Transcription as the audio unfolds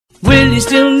Will you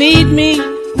still need me?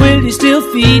 Will you still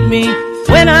feed me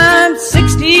when I'm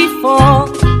 64?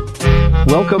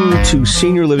 Welcome to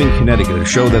Senior Living Connecticut, a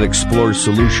show that explores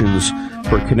solutions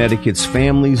for Connecticut's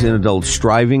families and adults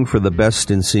striving for the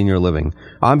best in senior living.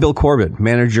 I'm Bill Corbett,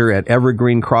 manager at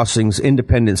Evergreen Crossings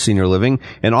Independent Senior Living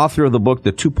and author of the book,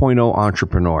 The 2.0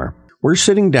 Entrepreneur. We're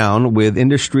sitting down with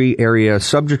industry area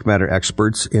subject matter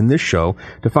experts in this show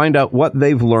to find out what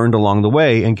they've learned along the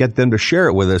way and get them to share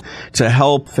it with us to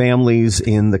help families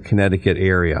in the Connecticut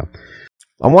area.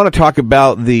 I want to talk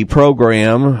about the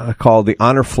program called the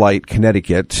Honor Flight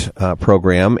Connecticut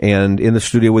program, and in the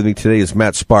studio with me today is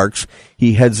Matt Sparks.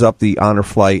 He heads up the Honor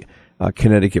Flight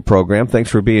Connecticut program.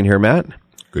 Thanks for being here, Matt.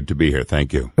 Good to be here.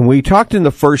 Thank you. And we talked in the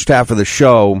first half of the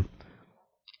show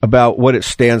about what it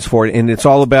stands for, and it's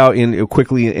all about,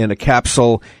 quickly in a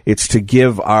capsule, it's to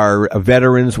give our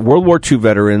veterans, World War II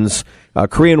veterans,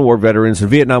 Korean War veterans,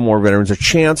 and Vietnam War veterans a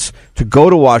chance to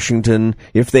go to Washington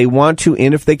if they want to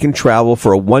and if they can travel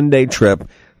for a one-day trip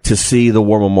to see the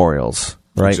war memorials.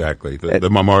 Right? Exactly. The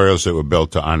memorials that were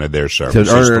built to honor their service.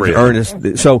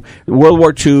 So World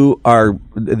War II,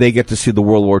 they get to see the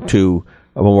World War II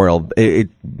memorial. They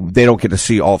don't get to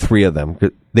see all three of them.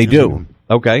 They do.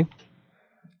 Okay.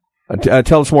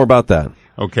 Tell us more about that.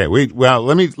 Okay.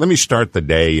 Let me start the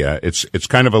day. It's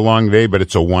kind of a long day, but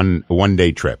it's a one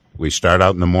day trip. We start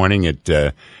out in the morning at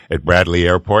Bradley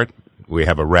Airport. We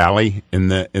have a rally in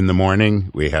the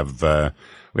morning. We have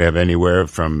anywhere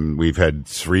from, we've had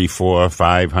 300, 400,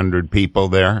 500 people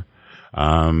there.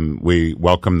 We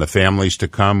welcome the families to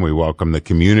come. We welcome the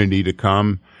community to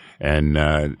come. And,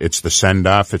 it's the send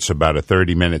off. It's about a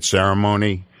 30-minute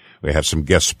ceremony. We have some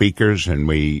guest speakers, and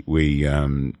we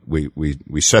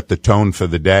set the tone for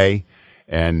the day,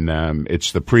 and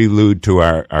it's the prelude to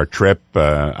our trip.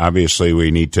 Obviously,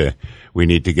 we need to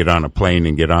get on a plane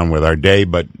and get on with our day,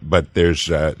 but there's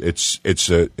it's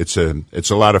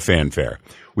a lot of fanfare.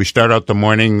 We start out the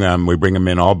morning. We bring them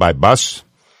in all by bus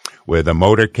with a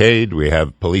motorcade. We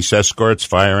have police escorts,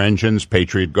 fire engines,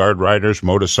 Patriot Guard riders,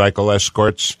 motorcycle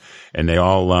escorts, and they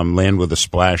all land with a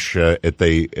splash at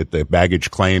the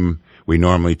baggage claim. We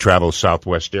normally travel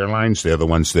Southwest Airlines. They're the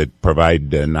ones that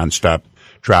provide nonstop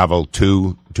travel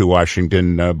to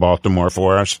Washington, Baltimore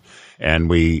for us, and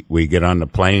we get on the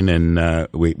plane and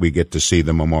we get to see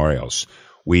the memorials.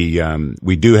 We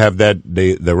do have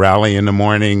the rally in the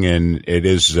morning, and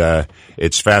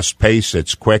it's fast paced,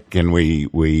 it's quick, and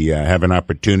we have an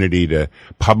opportunity to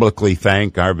publicly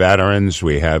thank our veterans.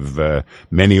 We have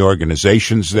many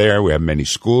organizations there. We have many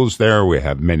schools there. We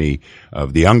have many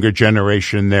of the younger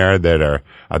generation there that are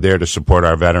there to support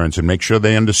our veterans and make sure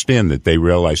they understand that they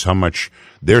realize how much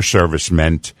their service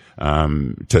meant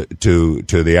to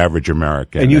the average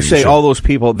American. And you say all those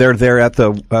people, they're there at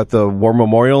the War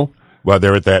Memorial? Well,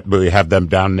 they're at that. We have them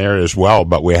down there as well,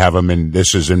 but we have them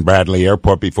this is in Bradley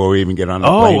Airport before we even get on the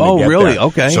plane. Oh, really? There.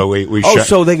 Okay. So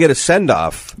so they get a send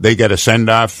off. They get a send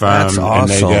off. That's awesome. And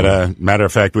they get matter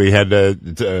of fact, we had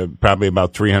probably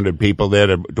about 300 people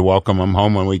there to welcome them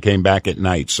home when we came back at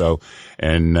night. So,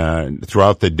 and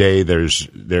throughout the day, there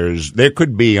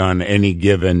could be on any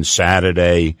given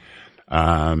Saturday,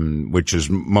 which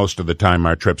is most of the time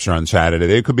our trips are on Saturday.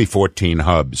 There could be 14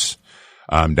 hubs.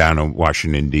 Down in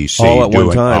Washington, D.C. All at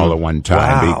one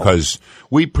time. Wow. Because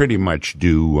we pretty much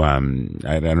do,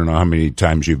 I don't know how many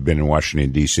times you've been in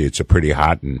Washington, D.C. It's a pretty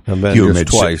hot and humid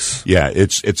twice. Yeah,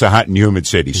 it's a hot and humid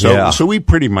city. So we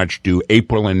pretty much do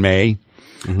April and May.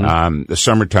 Mm-hmm. The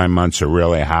summertime months are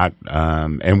really hot,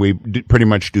 and we pretty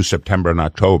much do September and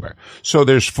October. So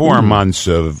there's 4 months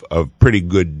of pretty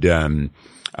good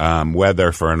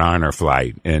weather for an honor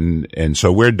flight, and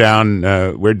so we're down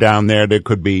there. There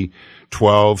could be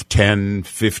 12, 10,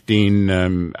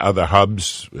 15 other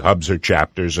hubs. Hubs are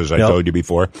chapters, as I told you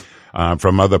before,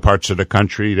 from other parts of the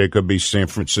country. They could be San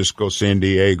Francisco, San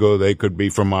Diego. They could be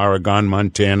from Oregon,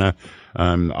 Montana,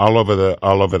 all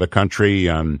over the country.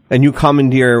 And you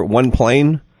commandeer one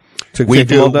plane? We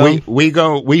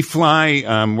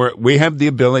fly, we have the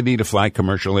ability to fly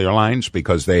commercial airlines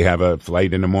because they have a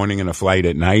flight in the morning and a flight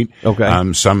at night.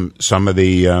 Okay. Some of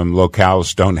the,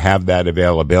 locales don't have that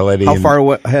availability. How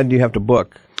far ahead do you have to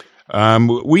book?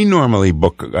 We normally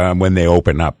book, when they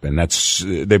open up, and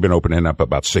they've been opening up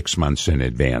about 6 months in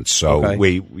advance. So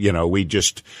we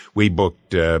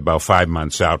booked, about 5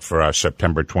 months out for our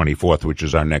September 24th, which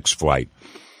is our next flight.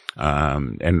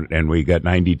 And we got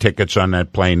 90 tickets on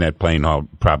that plane. That plane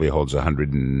probably holds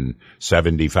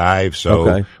 175.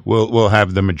 So we'll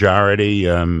have the majority,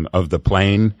 of the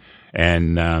plane.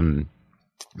 And,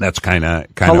 that's kind of.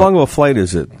 How long of a flight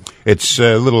is it? It's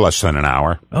a little less than an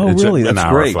hour. Oh, it's really? An That's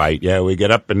hour great. Flight. Yeah, we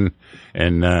get up and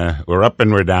we're up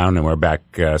and we're down and we're back.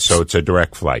 So it's a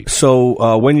direct flight.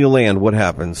 So when you land, what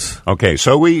happens? Okay,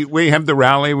 so we have the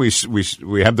rally. We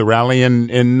have the rally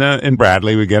in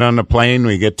Bradley. We get on the plane.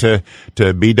 We get to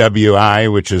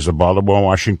BWI, which is a Baltimore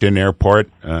Washington airport.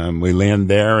 We land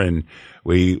there and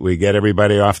we get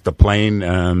everybody off the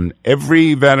plane.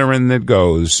 Every veteran that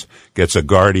goes gets a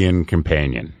guardian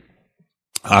companion.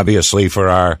 Obviously, for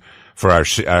our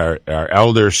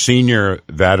elder senior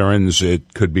veterans,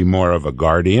 it could be more of a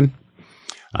guardian.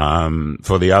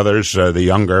 For the others, the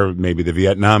younger, maybe the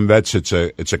Vietnam vets, it's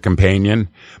a companion.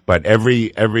 But every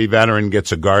veteran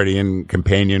gets a guardian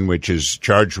companion, which is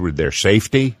charged with their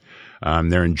safety,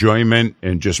 their enjoyment,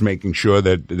 and just making sure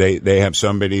that they have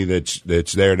somebody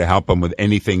that's there to help them with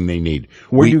anything they need.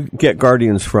 Where do you get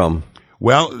guardians from?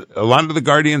 Well, a lot of the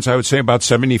guardians, I would say about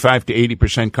 75 to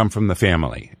 80% come from the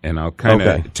family. And I'll kind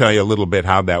of tell you a little bit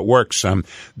how that works.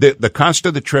 The cost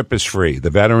of the trip is free.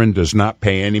 The veteran does not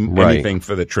pay anything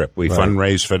for the trip. We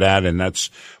fundraise for that, and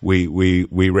we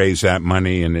raise that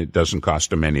money, and it doesn't cost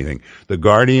them anything. The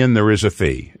guardian, there is a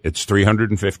fee. It's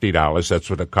 $350. That's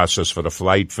what it costs us for the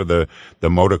flight, for the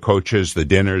motor coaches, the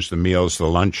dinners, the meals, the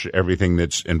lunch, everything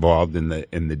that's involved in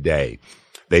the day.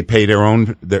 They pay their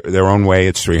own way.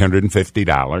 It's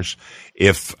 $350.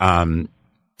 If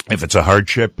it's a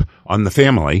hardship on the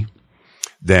family,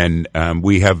 then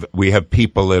we have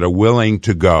people that are willing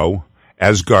to go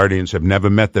as guardians. Have never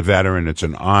met the veteran. It's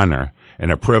an honor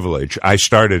and a privilege. I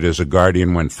started as a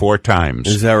guardian, went 4 times.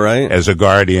 Is that right? As a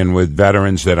guardian with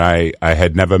veterans that I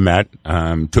had never met.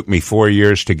 Took me 4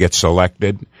 years to get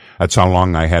selected. That's how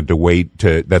long I had to wait.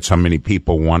 That's how many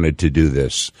people wanted to do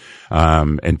this,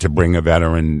 and to bring a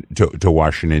veteran to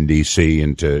Washington D.C.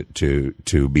 and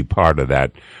to be part of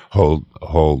that whole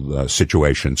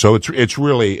situation. So it's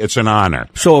really an honor.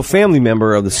 So a family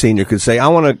member of the senior could say, "I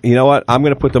want to. You know what? I'm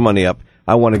going to put the money up.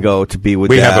 I want to go to be with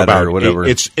Dad or whatever."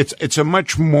 It's a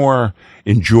much more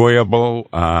enjoyable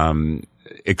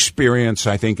experience,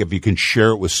 I think, if you can share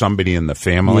it with somebody in the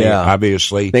family.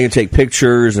 Obviously they can take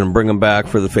pictures and bring them back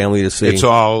for the family to see. It's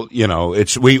all,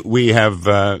 we have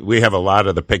a lot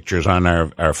of the pictures on our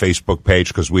Facebook page,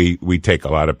 because we take a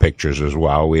lot of pictures as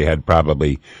well. We had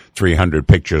probably 300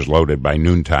 pictures loaded by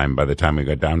noontime by the time we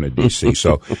got down to DC.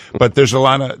 So, but there's a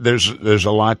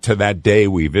lot to that day.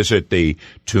 We visit the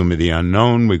Tomb of the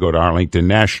Unknown. We go to Arlington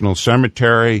National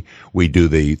Cemetery. We do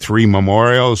the 3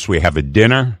 memorials. We have a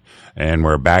dinner. And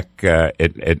we're back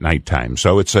at nighttime.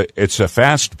 So it's a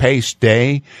fast-paced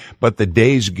day, but the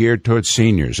day's geared towards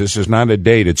seniors. This is not a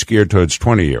day that's geared towards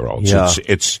 20-year-olds. Yeah.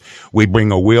 We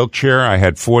bring a wheelchair. I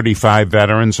had 45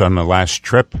 veterans on the last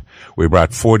trip. We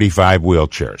brought 45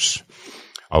 wheelchairs.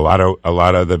 A lot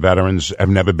of the veterans have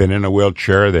never been in a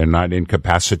wheelchair. They're not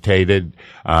incapacitated,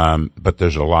 but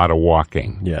there's a lot of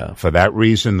walking. Yeah. For that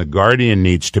reason, the guardian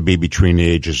needs to be between the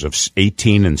ages of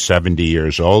 18 and 70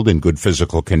 years old, in good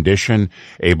physical condition,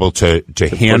 able to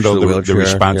handle the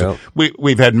responsibility. Yeah.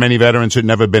 We've had many veterans who've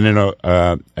never been in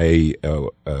a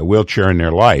wheelchair in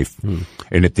their life,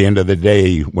 and at the end of the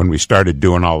day, when we started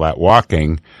doing all that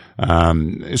walking,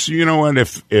 so you know what?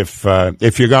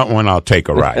 If you got one, I'll take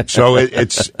a ride. So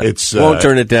it's won't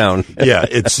turn it down. Yeah,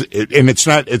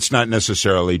 it's not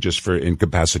necessarily just for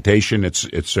incapacitation. It's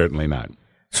certainly not.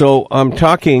 So I'm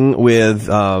talking with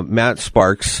Matt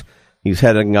Sparks. He's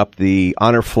heading up the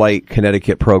Honor Flight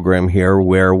Connecticut program here,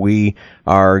 where we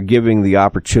are giving the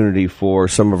opportunity for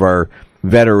some of our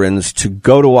veterans to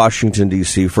go to Washington,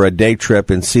 D.C. for a day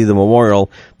trip and see the memorial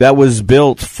that was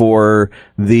built for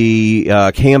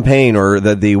the campaign or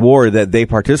the war that they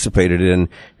participated in,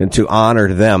 and to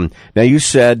honor them. Now, you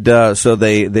said so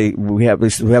we have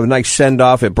a nice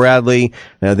send-off at Bradley.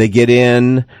 They get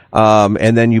in,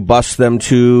 and then you bus them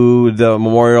to the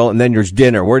memorial, and then there's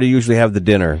dinner. Where do you usually have the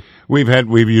dinner? We've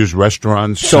used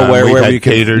restaurants. So wherever you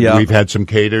catered, yeah. We've had some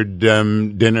catered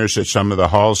dinners at some of the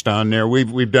halls down there.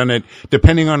 We've done it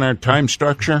depending on our time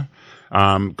structure,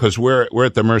 because we're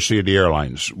at the mercy of the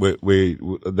airlines.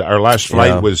 Our last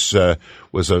flight was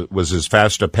as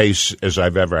fast a pace as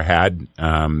I've ever had,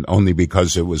 only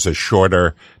because it was a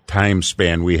shorter time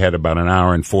span. We had about an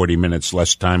hour and 40 minutes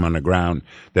less time on the ground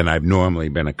than I've normally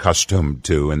been accustomed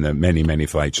to in the many, many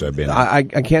flights I've been on. I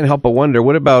can't help but wonder,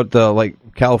 what about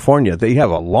California? They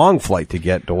have a long flight to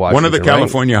get to Washington. One of the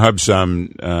California hubs does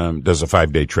a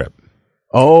 5-day trip.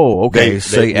 Oh, okay.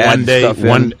 So you add stuff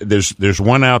in. There's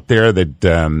one out there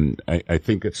that I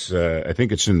think it's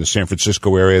in the San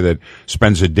Francisco area, that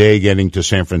spends a day getting to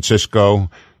San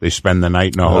Francisco. They spend the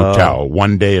night in a hotel.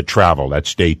 1 day of travel.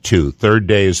 That's day 2. Third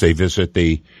day is they visit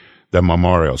the the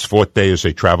memorials. Fourth day is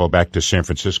they travel back to San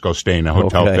Francisco, stay in a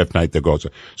hotel. Okay. Fifth night they go.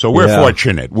 So we're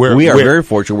fortunate. We are very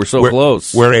fortunate. We're so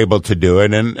close. We're able to do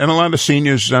it, and a lot of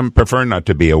seniors prefer not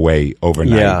to be away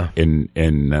overnight.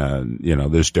 Yeah.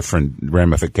 There's different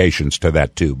ramifications to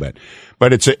that too.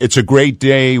 But it's a great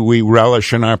day. We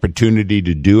relish an opportunity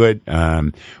to do it.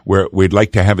 We'd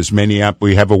like to have as many up.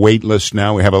 We have a wait list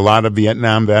now. We have a lot of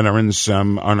Vietnam veterans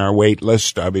on our wait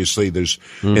list. Obviously, there's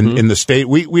in the state.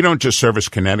 We don't just service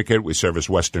Connecticut. We service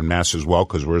Western Mass as well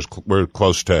because we're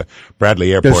close to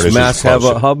Bradley Airport. Does Mass have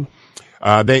a hub?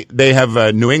 They have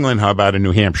a New England hub out of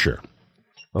New Hampshire.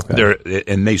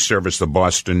 Okay. They service the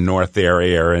Boston North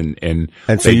area, and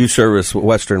so you service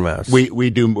Western Mass. We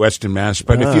do Western Mass,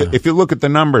 but if you look at the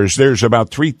numbers, there's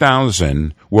about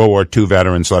 3,000 World War II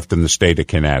veterans left in the state of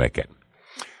Connecticut.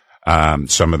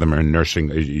 Some of them are in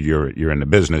nursing. You're in the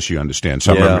business, you understand.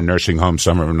 Some of them are in nursing homes.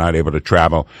 Some of them are not able to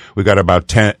travel. We got about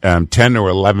 10 or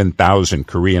 11,000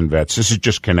 Korean vets. This is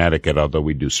just Connecticut, although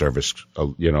we do service,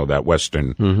 that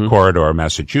western corridor of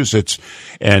Massachusetts,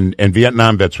 and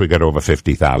Vietnam vets. We got over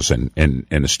 50,000 in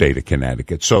the state of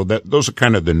Connecticut. So those are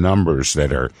kind of the numbers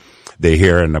that are there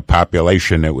here in the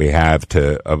population that we have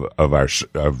of our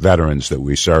veterans that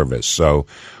we service. So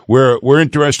we're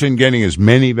interested in getting as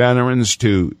many veterans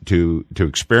to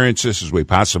experience this as we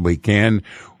possibly can.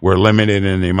 We're limited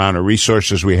in the amount of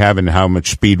resources we have and how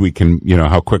much speed we can,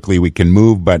 how quickly we can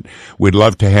move, but we'd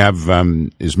love to have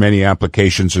as many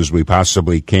applications as we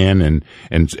possibly can. And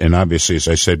obviously, as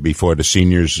I said before, the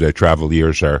seniors travel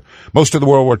years are, most of the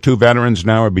World War II veterans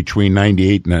now are between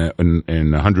 98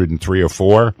 and 103 or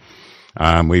 4.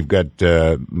 We've got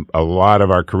a lot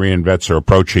of our Korean vets are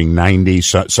approaching 90.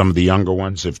 Some of the younger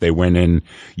ones, if they went in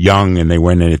young and they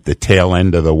went in at the tail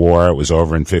end of the war, it was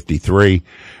over in 53.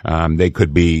 They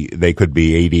could be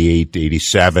 88,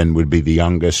 87 would be the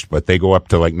youngest, but they go up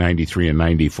to like 93 and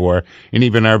 94. And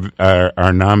even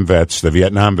our non-vets, the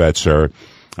Vietnam vets are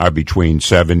between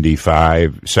 70,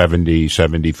 75,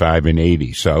 and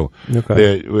 80. So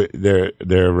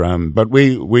they're but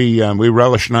we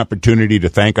relish an opportunity to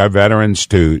thank our veterans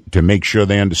to make sure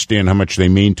they understand how much they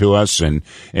mean to us and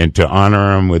to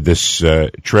honor them with this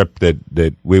trip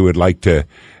that we would like to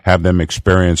have them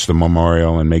experience the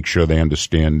memorial and make sure they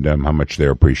understand how much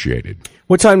they're appreciated.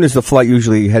 What time does the flight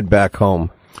usually head back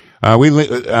home?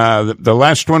 The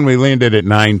last one we landed at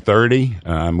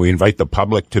 9:30. We invite the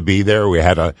public to be there. We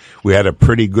had a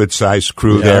pretty good sized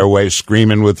crew there,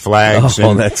 screaming with flags.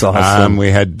 Oh, that's awesome. We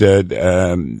had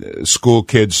school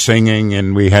kids singing,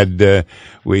 and we had the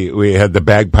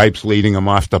bagpipes leading them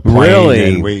off the plane.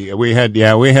 Really? And we had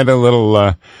a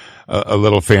little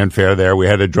fanfare there. We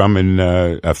had a drum and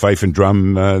a fife and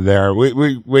drum there.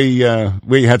 We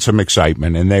had some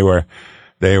excitement, and they're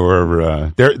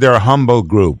a humble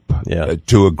group. Yeah.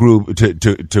 To a group,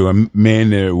 to a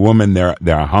man and a woman, they're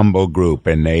a humble group,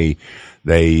 and they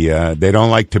don't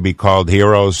like to be called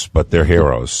heroes, but they're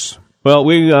heroes. Well,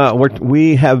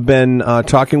 we have been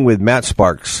talking with Matt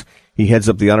Sparks. He heads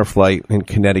up the Honor Flight in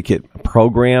Connecticut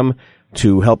program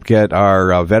to help get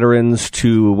our veterans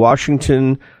to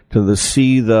Washington to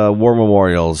see the war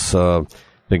memorials, to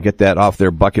get that off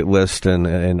their bucket list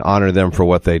and honor them for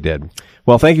what they did.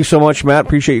 Well, thank you so much, Matt.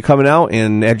 Appreciate you coming out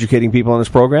and educating people on this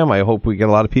program. I hope we get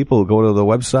a lot of people who go to the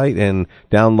website and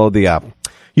download the app.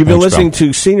 You've been listening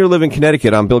to Senior Living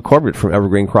Connecticut. I'm Bill Corbett from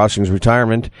Evergreen Crossings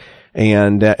Retirement.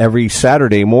 And every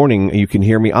Saturday morning, you can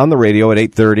hear me on the radio at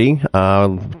 8:30,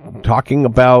 talking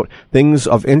about things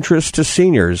of interest to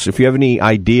seniors. If you have any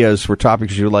ideas for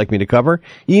topics you'd like me to cover,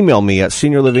 email me at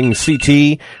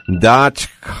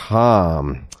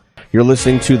seniorlivingct.com. You're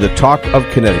listening to The Talk of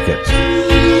Connecticut.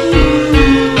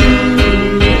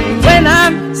 When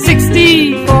I'm 60